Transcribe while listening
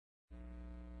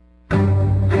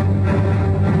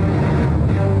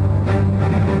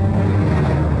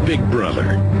Big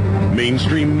Brother,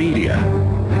 mainstream media,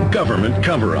 government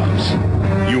cover-ups.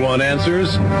 You want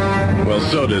answers? Well,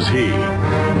 so does he.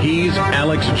 He's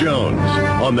Alex Jones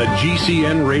on the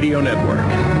GCN Radio Network.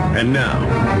 And now,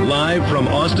 live from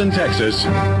Austin, Texas,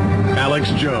 Alex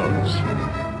Jones.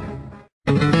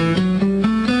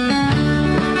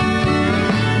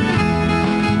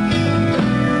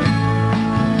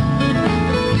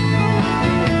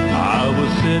 I was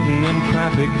sitting in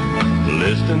traffic,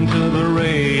 listening to the radio.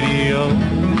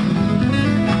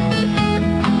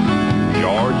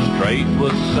 George Strait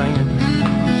was singing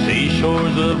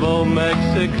Seashores of Old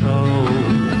Mexico.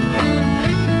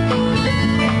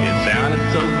 It sounded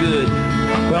so good.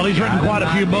 Well, he's written quite a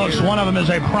few books. One of them is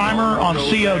a primer on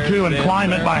CO2 and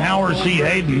climate by Howard C.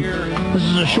 Hayden. This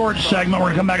is a short segment. We're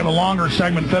going to come back in the longer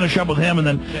segment, finish up with him, and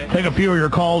then take a few of your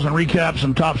calls and recap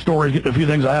some top stories, get a few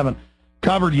things I haven't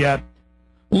covered yet.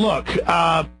 Look,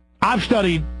 I've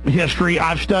studied history.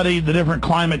 I've studied the different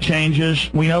climate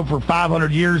changes. We know for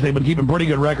 500 years they've been keeping pretty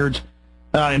good records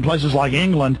in places like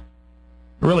England,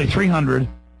 really 300.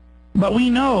 But we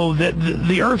know that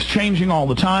the Earth's changing all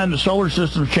the time. The solar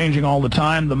system's changing all the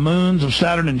time. The moons of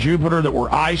Saturn and Jupiter that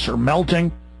were ice are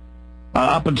melting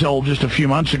up until just a few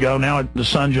months ago. Now the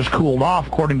sun just cooled off,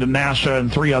 according to NASA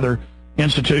and 3 other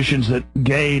institutions that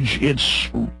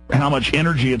gauge how much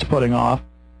energy it's putting off.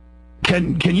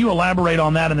 Can you elaborate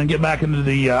on that and then get back into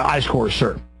the ice cores,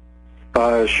 sir?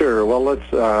 Sure. Well, let's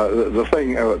the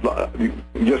thing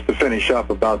just to finish up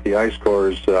about the ice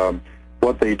cores.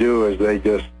 What they do is they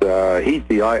just heat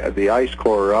the ice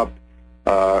core up,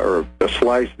 or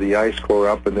slice the ice core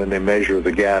up, and then they measure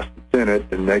the gas that's in it,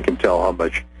 and they can tell how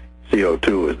much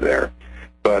CO2 is there.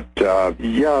 But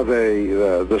yeah,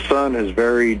 the sun has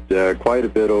varied quite a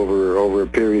bit over a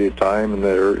period of time, and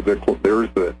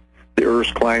the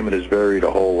Earth's climate has varied a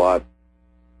whole lot.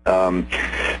 Well,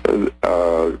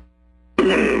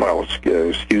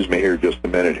 excuse me here just a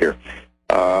minute here.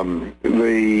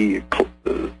 The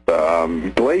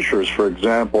glaciers, for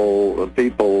example,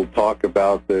 people talk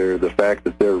about the fact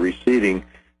that they're receding.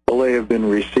 Well, they have been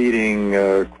receding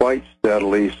quite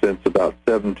steadily since about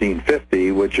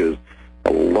 1750, which is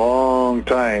a long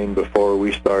time before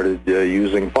we started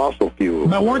using fossil fuels.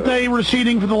 But weren't they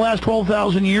receding for the last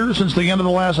 12,000 years since the end of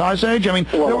the last ice age? I mean,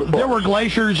 well, there were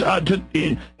glaciers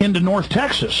into North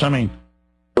Texas. I mean.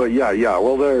 But yeah.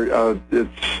 Well,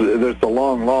 it's a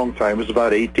long time. It's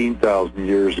about 18,000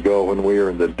 years ago when we were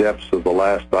in the depths of the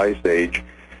last ice age.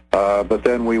 But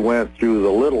then we went through the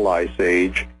Little Ice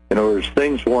Age. In other words,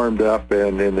 things warmed up,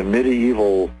 and in the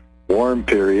medieval warm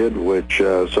period, which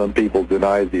some people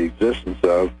deny the existence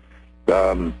of,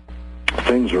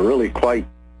 things were really quite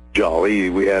jolly.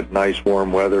 We had nice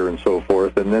warm weather and so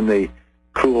forth, and then they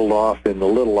cooled off in the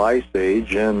Little Ice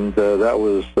Age, and that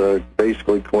was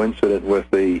basically coincident with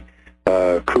the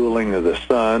cooling of the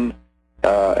sun,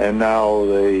 and now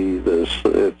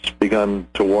it's begun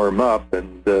to warm up,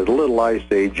 and the Little Ice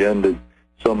Age ended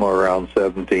somewhere around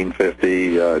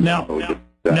 1750.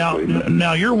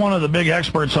 Now, you're one of the big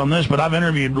experts on this, but I've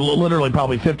interviewed literally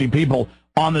probably 50 people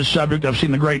on this subject. I've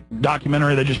seen the great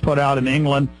documentary they just put out in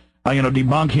England,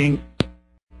 debunking.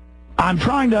 I'm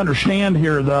trying to understand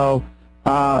here, though.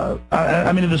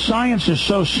 I mean, the science is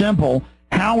so simple.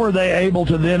 How were they able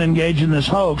to then engage in this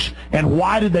hoax, and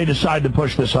why did they decide to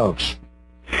push this hoax?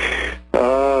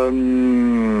 Well,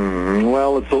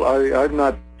 I'm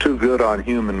not too good on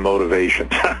human motivations.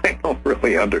 I don't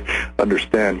really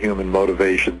understand human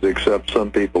motivations, except some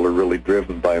people are really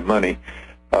driven by money.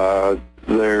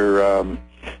 The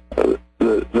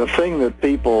thing that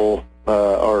people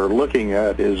are looking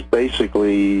at is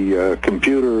basically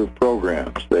computer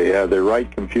programs. They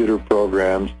write computer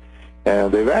programs,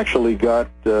 and they've actually got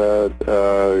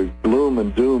gloom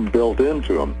and doom built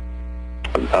into them.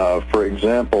 For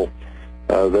example,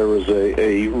 there was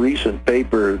a recent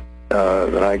paper,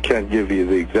 and I can't give you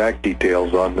the exact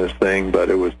details on this thing, but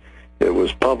it was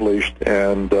published,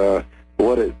 and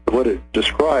what it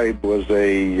described was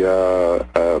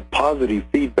a positive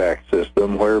feedback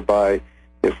system whereby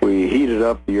if we heated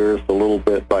up the Earth a little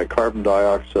bit by carbon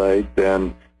dioxide,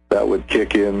 then that would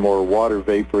kick in more water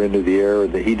vapor into the air,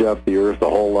 and they heat up the Earth a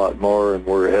whole lot more, and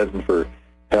we're heading for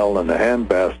hell in a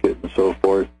handbasket and so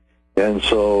forth. And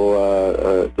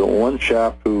so the one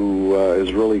chap who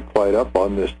is really quite up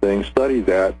on this thing studied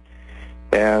that,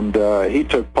 and he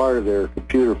took part of their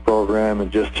computer program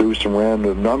and just threw some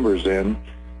random numbers in,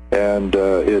 and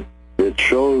it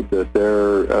showed that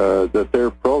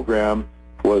their program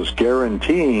was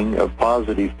guaranteeing of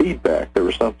positive feedback. There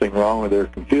was something wrong with their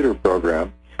computer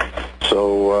program.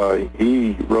 So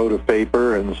he wrote a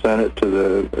paper and sent it to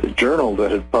the journal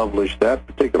that had published that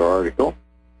particular article.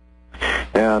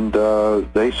 And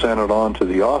they sent it on to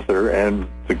the author, and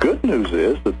the good news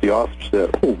is that the author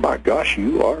said, "Oh my gosh,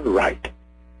 you are right."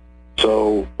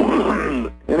 So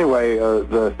anyway,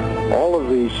 all of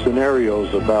these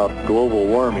scenarios about global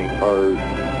warming are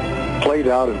played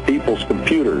out in people's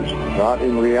computers, not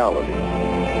in reality.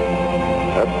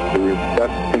 That's the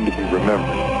thing to be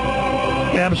remembered.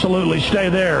 Absolutely, stay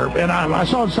there. And I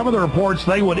saw in some of the reports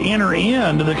they would enter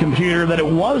into the computer that it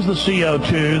was the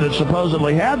CO2 that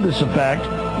supposedly had this effect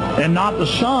and not the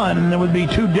sun, and there would be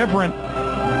two different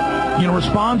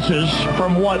responses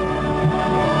from what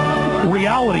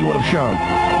reality would have shown.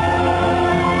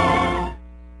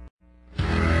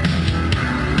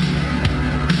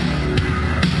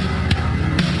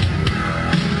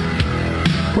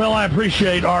 Well, I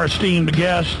appreciate our esteemed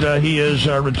guest. He is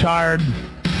retired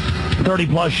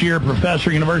 30-plus year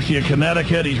professor, University of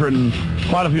Connecticut. He's written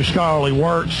quite a few scholarly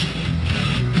works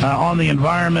on the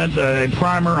environment, a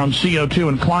primer on CO2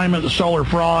 and climate, the solar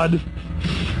fraud,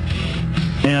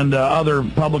 and other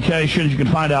publications. You can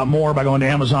find out more by going to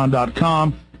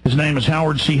Amazon.com. His name is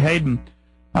Howard C. Hayden.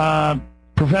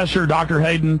 Professor, Dr.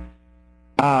 Hayden,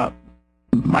 I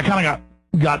kind of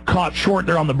got caught short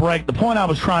there on the break. The point I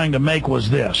was trying to make was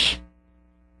this,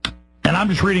 and I'm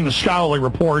just reading the scholarly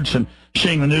reports and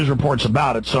seeing the news reports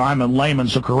about it, so I'm a layman,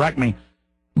 so correct me.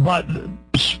 But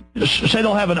say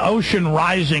they'll have an ocean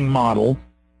rising model,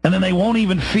 and then they won't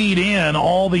even feed in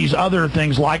all these other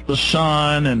things like the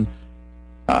sun and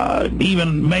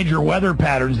even major weather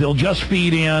patterns. They'll just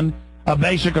feed in a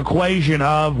basic equation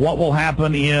of what will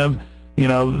happen if,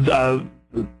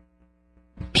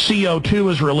 CO2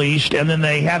 is released, and then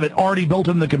they have it already built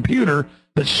in the computer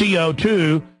that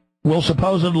CO2 will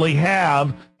supposedly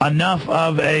have enough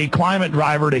of a climate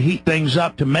driver to heat things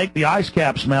up to make the ice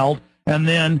caps melt, and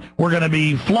then we're going to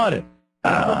be flooded.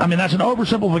 That's an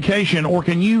oversimplification, or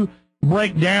can you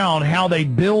break down how they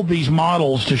build these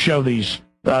models to show this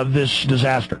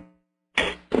disaster?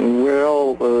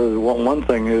 Well, one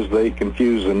thing is they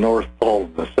confuse the North Pole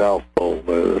and the South Pole.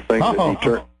 The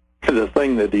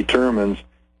thing that determines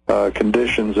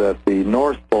conditions at the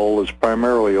North Pole is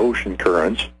primarily ocean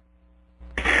currents.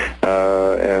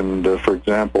 For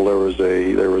example, there was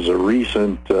a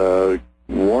recent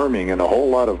warming, and a whole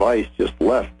lot of ice just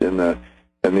left in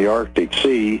the Arctic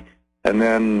Sea, and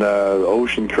then the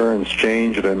ocean currents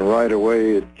changed, and right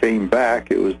away it came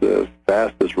back. It was the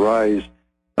fastest rise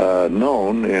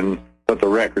known, but the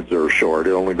records are short.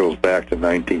 It only goes back to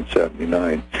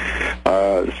 1979.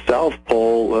 South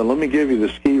Pole, let me give you the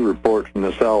ski report from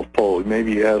the South Pole.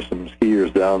 Maybe you have some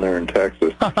skiers down there in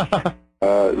Texas.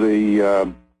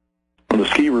 The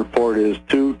ski report is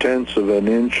 0.2 of an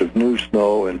inch of new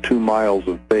snow and 2 miles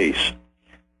of base.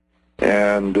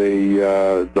 And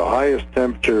the highest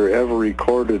temperature ever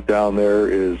recorded down there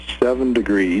is 7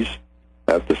 degrees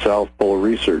at the South Pole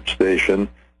Research Station.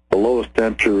 The lowest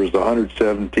temperature is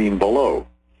 117 below.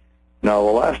 Now,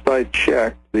 the last I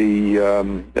checked,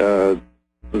 the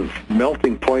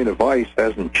melting point of ice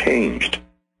hasn't changed.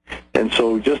 And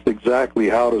so just exactly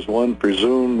how does one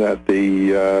presume that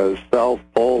the South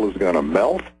Pole is going to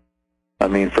melt? I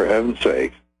mean, for heaven's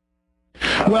sakes.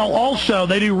 Well, also,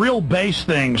 they do real base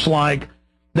things, like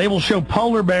they will show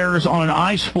polar bears on an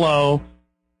ice floe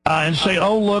and say,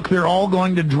 oh, look, they're all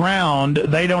going to drown.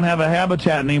 They don't have a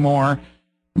habitat anymore.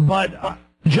 But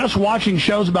just watching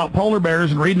shows about polar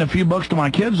bears and reading a few books to my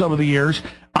kids over the years,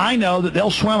 I know that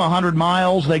they'll swim 100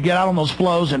 miles. They get out on those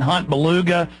floes and hunt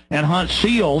beluga and hunt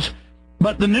seals.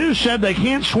 But the news said they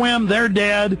can't swim. They're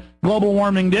dead. Global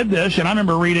warming did this. And I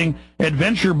remember reading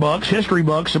adventure books, history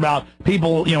books about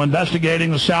people,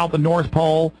 investigating the South and North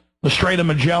Pole, the Strait of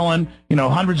Magellan,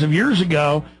 hundreds of years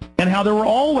ago, and how there were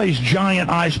always giant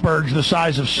icebergs the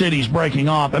size of cities breaking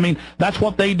off. I mean, that's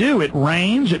what they do. It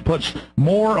rains. It puts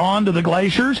more onto the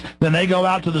glaciers. Then they go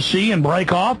out to the sea and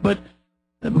break off. But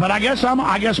I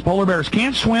guess polar bears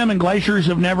can't swim, and glaciers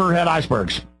have never had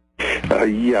icebergs.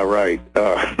 Yeah, right.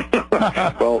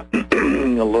 Well,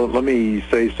 let me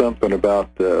say something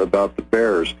about the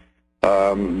bears.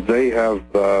 They have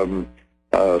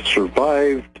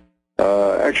survived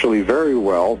actually very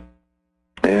well.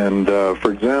 And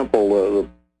for example,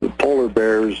 the polar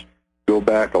bears go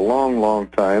back a long, long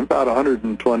time, about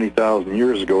 120,000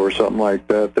 years ago or something like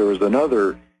that. There was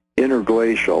another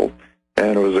interglacial,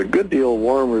 and it was a good deal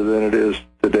warmer than it is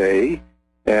today.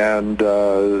 And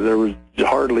there was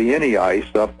hardly any ice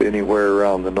up anywhere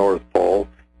around the North Pole,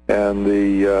 and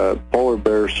the polar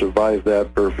bears survived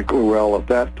that perfectly well at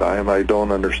that time. I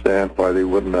don't understand why they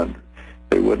wouldn't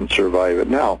survive it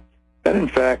now. And in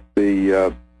fact,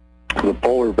 the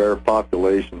polar bear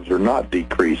populations are not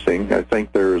decreasing. I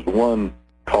think there is one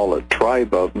call a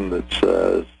tribe of them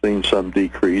that's seen some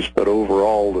decrease, but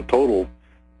overall the total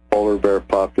polar bear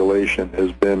population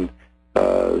has been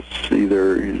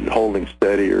either holding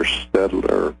steady or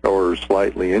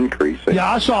slightly increasing.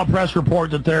 Yeah, I saw a press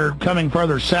report that they're coming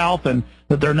further south and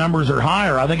that their numbers are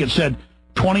higher. I think it said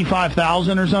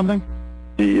 25,000 or something.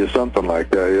 Yeah, something like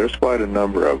that. There's quite a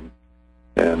number of them.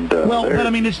 And well, but I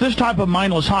mean, it's this type of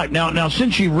mindless hype. Now,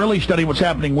 since you really study what's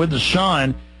happening with the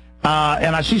sun,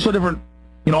 and I see so different,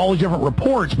 all these different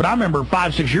reports, but I remember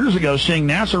 5-6 years ago seeing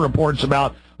NASA reports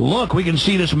about, look, we can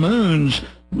see this moon's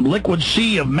liquid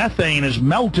sea of methane is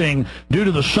melting due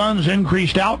to the sun's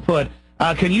increased output.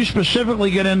 Can you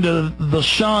specifically get into the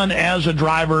sun as a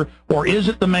driver, or is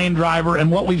it the main driver, and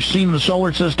what we've seen in the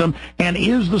solar system? And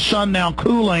is the sun now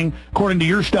cooling, according to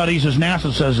your studies, as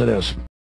NASA says it is?